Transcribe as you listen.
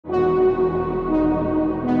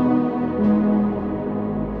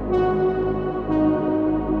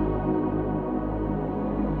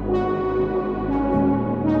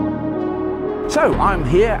So I'm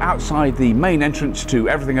here outside the main entrance to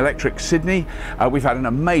Everything Electric Sydney. We've had an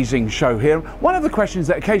amazing show here. One of the questions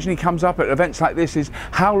that occasionally comes up at events like this is,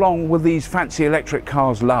 how long will these fancy electric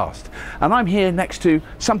cars last? And I'm here next to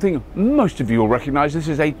something most of you will recognise. This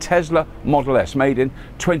is a Tesla Model S made in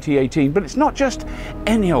 2018, but it's not just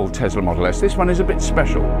any old Tesla Model S. This one is a bit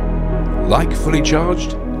special. Like Fully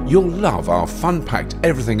Charged? You'll love our fun-packed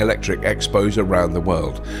Everything Electric Expos around the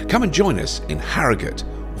world. Come and join us in Harrogate,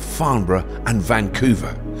 Farnborough and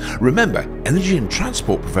Vancouver. Remember, energy and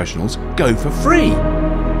transport professionals go for free.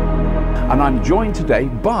 And I'm joined today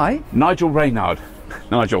by Nigel Reynard.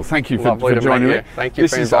 Nigel, thank you for joining me. Thank you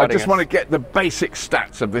for inviting I just us. want to get the basic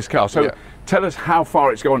stats of this car. So tell us how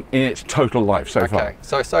far it's gone in its total life so far. Okay,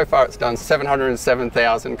 so far it's done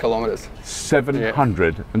 707,000 kilometres.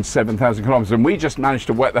 707,000 kilometres, and we just managed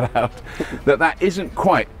to work that out, that isn't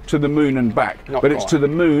quite to the moon and back, but it's to the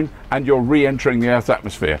moon and you're re-entering the Earth's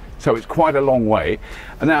atmosphere. So it's quite a long way.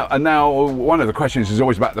 And now one of the questions is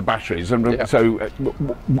always about the batteries. And so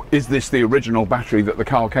is this the original battery that the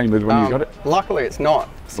car came with when you got it? Luckily it's not.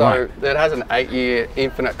 So it has an 8-year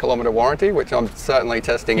infinite kilometre warranty, which I'm certainly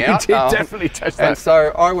testing out. You did definitely test that. And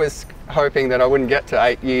so I was hoping that I wouldn't get to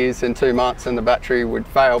 8 years and 2 months and the battery would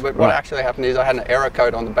fail, but what actually happened is I had an error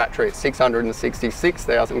code on the battery at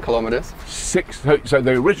 666,000 kilometres. So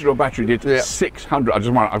the original battery did 600,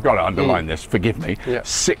 I've got to underline this, forgive me,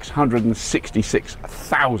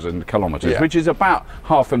 666,000 kilometres, which is about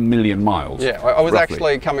 500,000 miles. Yeah, I was roughly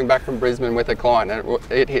actually coming back from Brisbane with a client and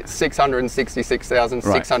it hit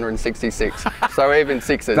 666,666, so even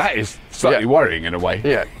sixes. That is slightly worrying in a way.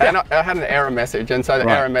 Yeah, and I had an error message, and so the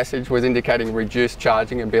error message was indicating reduced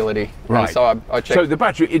charging ability. And so I checked. So the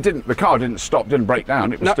battery, the car didn't stop, didn't break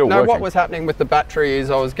down, it was still working. No, what was happening with the battery is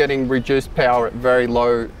I was getting reduced power at very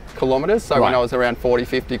low kilometres. So when I was around 40,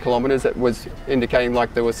 50 kilometres, it was indicating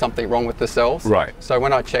like there was something wrong with the cells. Right. So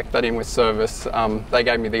when I checked that in with service, they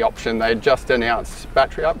gave me the option. They had just announced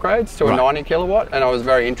battery upgrades to a 90 kilowatt, and I was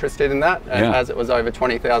very interested in that. And as it was over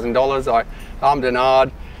 $20,000, I ummed and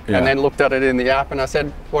ahed. And then looked at it in the app and I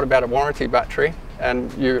said, what about a warranty battery?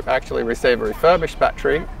 And you actually receive a refurbished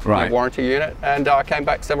battery in a warranty unit. And I came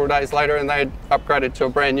back several days later and they had upgraded to a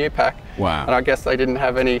brand new pack. Wow. And I guess they didn't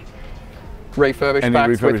have any refurbished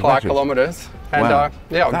packs with high kilometres. And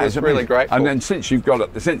it was really great. And then since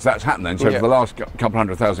that's happened then, so for the last couple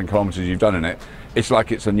 100,000 kilometres you've done in it, it's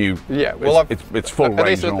like it's a new, it's full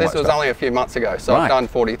range and all this that was stuff. only a few months ago, so I've done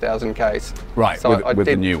 40,000 Ks. Right, so with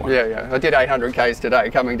the new one. I did 800 Ks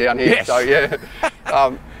today coming down here. Yes.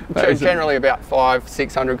 So generally about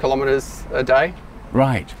 500-600 kilometres a day.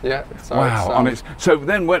 Right. Yeah. So wow. So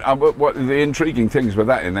then, what the intriguing things with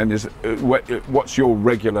that then is, what's your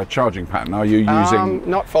regular charging pattern? Are you using?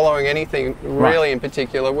 Not following anything really in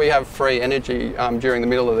particular. We have free energy during the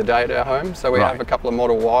middle of the day at our home, so we have a couple of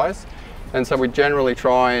Model Ys, and so we generally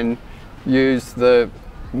try and use the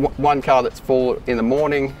one car that's full in the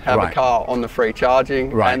morning, have a car on the free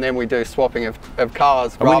charging, and then we do swapping of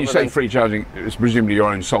cars. And when you say free charging, it's presumably your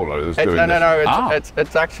own solar that's doing this?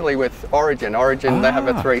 It's actually with Origin. They have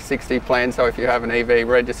a 360 plan, so if you have an EV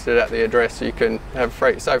registered at the address, you can have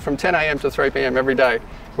free. So from 10 AM to 3 PM every day,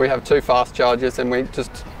 we have 2 fast chargers and we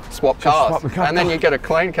just swap cars. And then you get a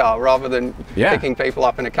clean car rather than picking people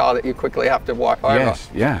up in a car that you quickly have to wipe over.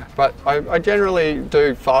 But I generally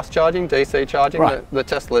do fast charging, DC charging, the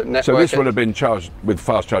Tesla network. So this would have been charged with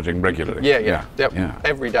fast charging regularly?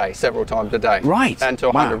 Every day, several times a day. Right. And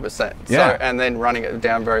to 100%. So, and then running it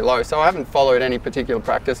down very low. So I haven't followed any particular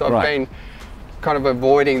practice. I've been kind of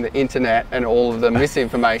avoiding the internet and all of the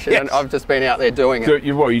misinformation, and I've just been out there doing it.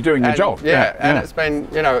 You're doing your job. And it's been,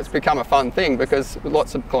 it's become a fun thing because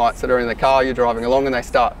lots of clients that are in the car, you're driving along and they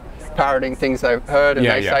start parroting things they've heard, and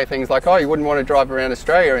they say things like, oh, you wouldn't want to drive around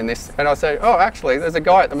Australia in this. And I say, oh, actually, there's a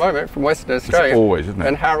guy at the moment from Western Australia. It's always, isn't it?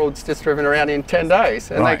 And Harold's just driven around in 10 days.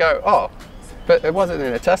 And they go, oh, but it wasn't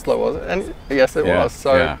in a Tesla, was it? And yes, it was.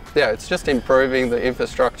 So it's just improving the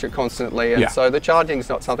infrastructure constantly. And so the charging is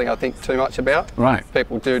not something I think too much about. Right.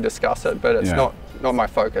 People do discuss it, but it's not my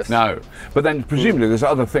focus. No, but then presumably there's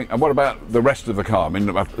other things. And what about the rest of the car? I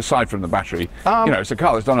mean, aside from the battery, it's a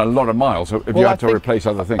car that's done a lot of miles. So if you had to replace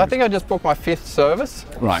other things, I think I just booked my 5th service.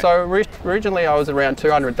 Right. So originally I was around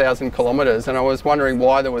 200,000 kilometres, and I was wondering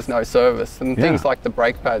why there was no service. And things like the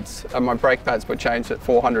brake pads. My brake pads were changed at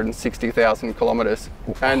 460,000 kilometres,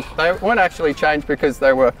 and they weren't actually changed because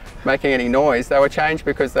they were making any noise. They were changed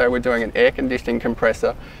because they were doing an air conditioning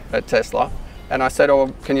compressor at Tesla. And I said,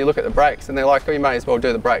 oh, can you look at the brakes? And they're like, oh, you may as well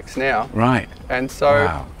do the brakes now. Right. And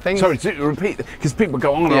so things... Sorry, to repeat, because people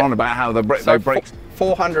go on and on about how the brakes...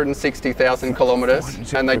 460,000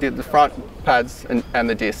 kilometres, and they did the front pads and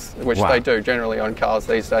the discs, which they do generally on cars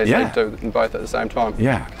these days. They do them both at the same time.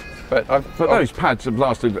 Yeah. But those pads have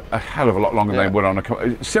lasted a hell of a lot longer than they would on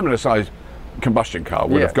a similar size combustion car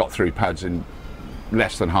would have got through pads in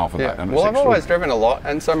less than half of that. And well, I've always driven a lot,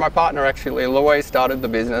 and so my partner actually, Louise, started the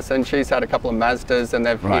business, and she's had a couple of Mazdas, and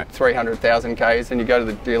they've hit 300,000 Ks, and you go to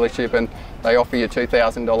the dealership and they offer you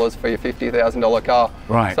 $2,000 for your $50,000 car.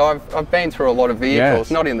 Right. So I've been through a lot of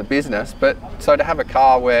vehicles, not in the business, but so to have a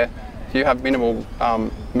car where you have minimal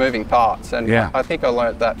moving parts, and I think I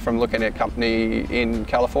learnt that from looking at a company in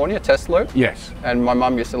California, Tesla. Yes. And my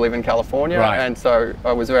mum used to live in California, and so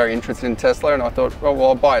I was very interested in Tesla, and I thought, oh, well,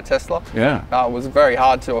 I'll buy a Tesla. Yeah. It was very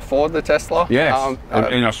hard to afford the Tesla. Yes.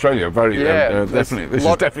 In Australia, definitely. This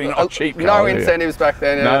is definitely not a cheap car. No incentives back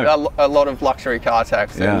then. A lot of luxury car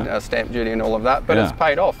tax and stamp duty and all of that, but it's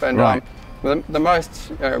paid off. And the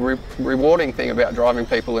most rewarding thing about driving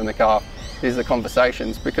people in the car is the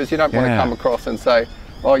conversations, because you don't want to come across and say,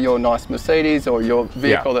 oh, your nice Mercedes or your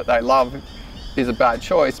vehicle that they love is a bad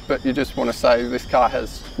choice, but you just want to say this car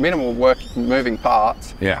has minimal moving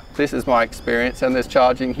parts. Yeah. This is my experience, and there's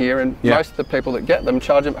charging here, and most of the people that get them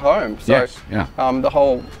charge them at home. So the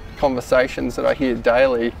whole conversations that I hear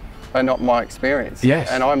daily are not my experience. Yes.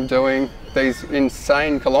 And I'm doing these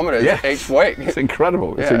insane kilometres each week. It's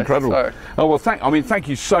incredible. It's incredible. So, oh well, thank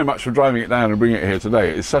you so much for driving it down and bringing it here today.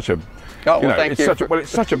 It's such a thank you.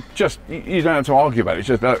 It's such a you don't have to argue about it.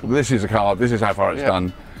 It's just this is a car. This is how far it's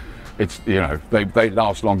done. It's they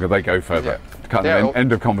last longer. They go further. Kind of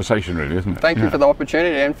end of conversation, really, isn't it? Thank you for the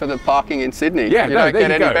opportunity and for the parking in Sydney. Yeah, you don't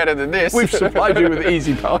get any better than this. We've supplied you with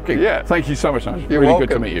easy parking. Thank you so much, Nigel. You're really welcome.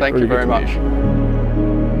 Good to meet you. Thank you very much.